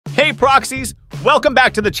Hey proxies, welcome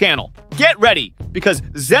back to the channel. Get ready, because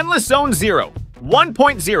Zenless Zone Zero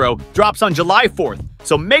 1.0 drops on July 4th,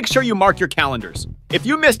 so make sure you mark your calendars. If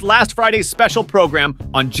you missed last Friday's special program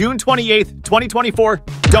on June 28th, 2024,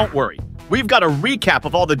 don't worry. We've got a recap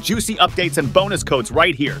of all the juicy updates and bonus codes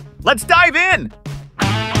right here. Let's dive in!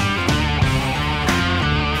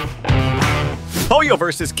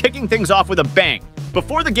 HoYoverse is kicking things off with a bang.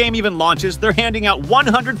 Before the game even launches, they're handing out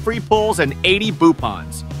 100 free pulls and 80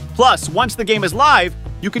 boopons. Plus, once the game is live,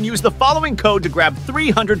 you can use the following code to grab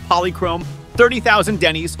 300 Polychrome, 30,000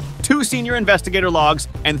 Denny's, 2 Senior Investigator logs,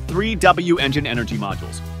 and 3 W Engine energy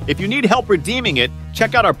modules. If you need help redeeming it,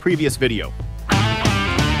 check out our previous video.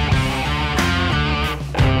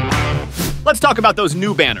 Let's talk about those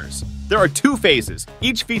new banners. There are 2 phases,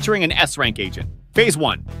 each featuring an S-rank agent. Phase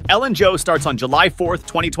 1, Ellen Joe starts on July 4th,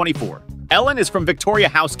 2024. Ellen is from Victoria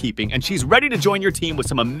Housekeeping, and she's ready to join your team with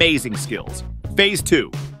some amazing skills. Phase 2,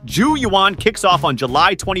 Yuan kicks off on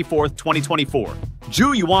July 24th, 2024.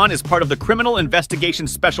 Yuan is part of the Criminal Investigation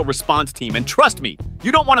Special Response Team, and trust me,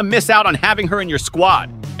 you don't want to miss out on having her in your squad.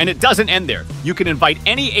 And it doesn't end there. You can invite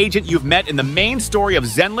any agent you've met in the main story of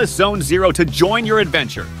Zenless Zone Zero to join your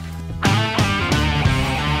adventure.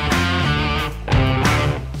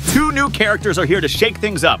 2 new characters are here to shake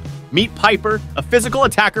things up. Meet Piper, a physical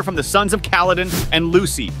attacker from the Sons of Kaladin, and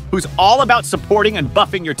Lucy, who's all about supporting and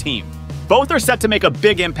buffing your team. Both are set to make a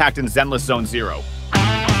big impact in Zenless Zone Zero.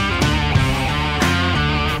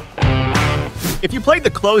 If you played the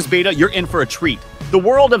closed beta, you're in for a treat. The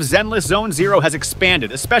world of Zenless Zone Zero has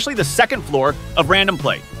expanded, especially the second floor of Random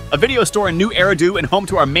Play, a video store in New Eridu and home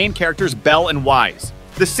to our main characters Belle and Wise.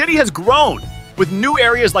 The city has grown, with new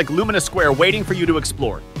areas like Lumina Square waiting for you to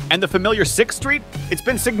explore. And the familiar 6th Street, it's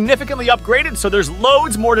been significantly upgraded, so there's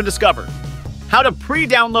loads more to discover. How to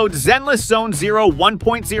pre-download Zenless Zone Zero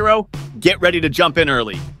 1.0? Get ready to jump in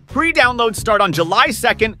early. Pre-downloads start on July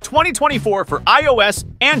 2nd, 2024 for iOS,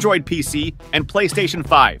 Android PC, and PlayStation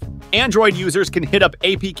 5. Android users can hit up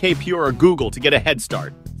APKPure or Google to get a head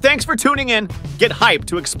start. Thanks for tuning in. Get hyped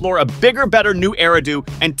to explore a bigger, better new Eridu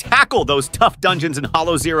and tackle those tough dungeons in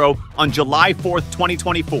Hollow Zero on July 4th,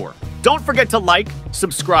 2024. Don't forget to like,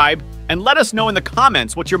 subscribe, and let us know in the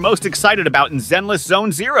comments what you're most excited about in Zenless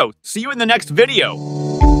Zone Zero. See you in the next video.